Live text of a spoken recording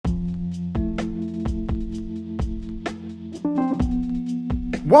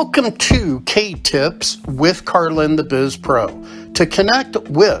Welcome to K-Tips with Carlin the Biz Pro. To connect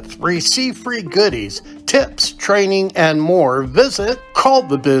with, receive free goodies, tips, training, and more, visit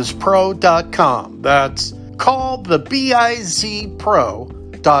callthebizpro.com. That's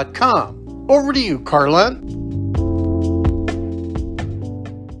callthebizpro.com. Over to you, Carlin.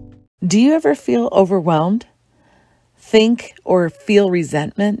 Do you ever feel overwhelmed? Think or feel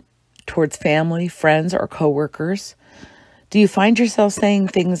resentment towards family, friends, or coworkers? Do you find yourself saying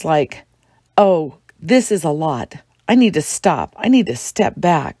things like, "Oh, this is a lot. I need to stop. I need to step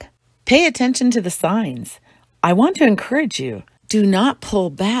back"? Pay attention to the signs. I want to encourage you. Do not pull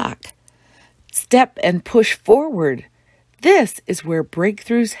back. Step and push forward. This is where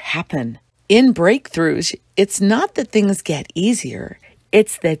breakthroughs happen. In breakthroughs, it's not that things get easier.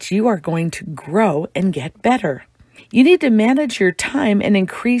 It's that you are going to grow and get better. You need to manage your time and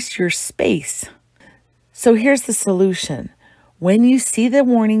increase your space. So here's the solution. When you see the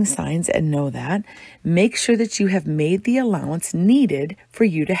warning signs and know that, make sure that you have made the allowance needed for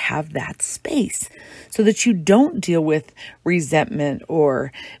you to have that space so that you don't deal with resentment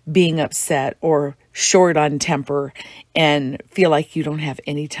or being upset or short on temper and feel like you don't have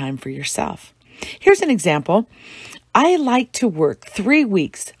any time for yourself. Here's an example. I like to work 3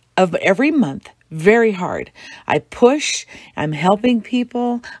 weeks of every month very hard. I push, I'm helping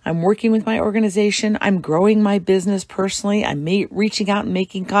people, I'm working with my organization, I'm growing my business personally, I'm reaching out and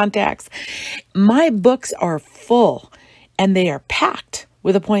making contacts. My books are full and they are packed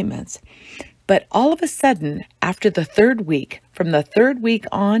with appointments. But all of a sudden, after the third week, from the third week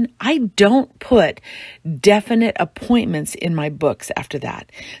on, I don't put definite appointments in my books after that.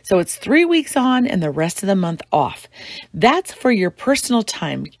 So it's 3 weeks on and the rest of the month off. That's for your personal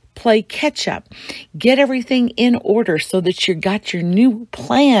time. Play catch up, get everything in order so that you got your new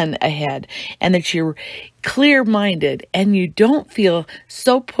plan ahead and that you're clear-minded and you don't feel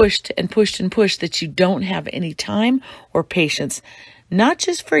so pushed that you don't have any time or patience, not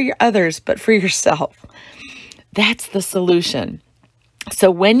just for your others, but for yourself. That's the solution.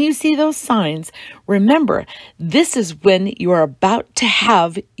 So when you see those signs, remember, this is when you're about to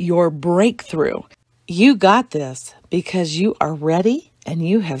have your breakthrough. You got this because you are ready and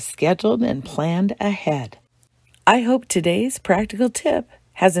you have scheduled and planned ahead. I hope today's practical tip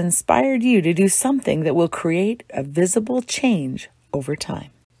has inspired you to do something that will create a visible change over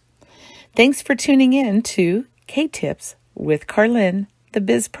time. Thanks for tuning in to K-Tips with Carlin, the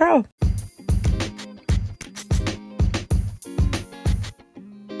Biz Pro.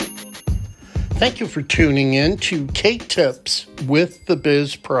 Thank you for tuning in to K-Tips with the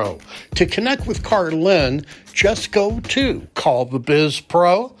Biz Pro. To connect with Carlin, just go to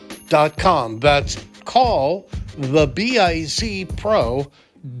callthebizpro.com. That's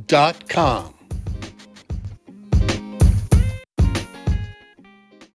callthebizpro.com.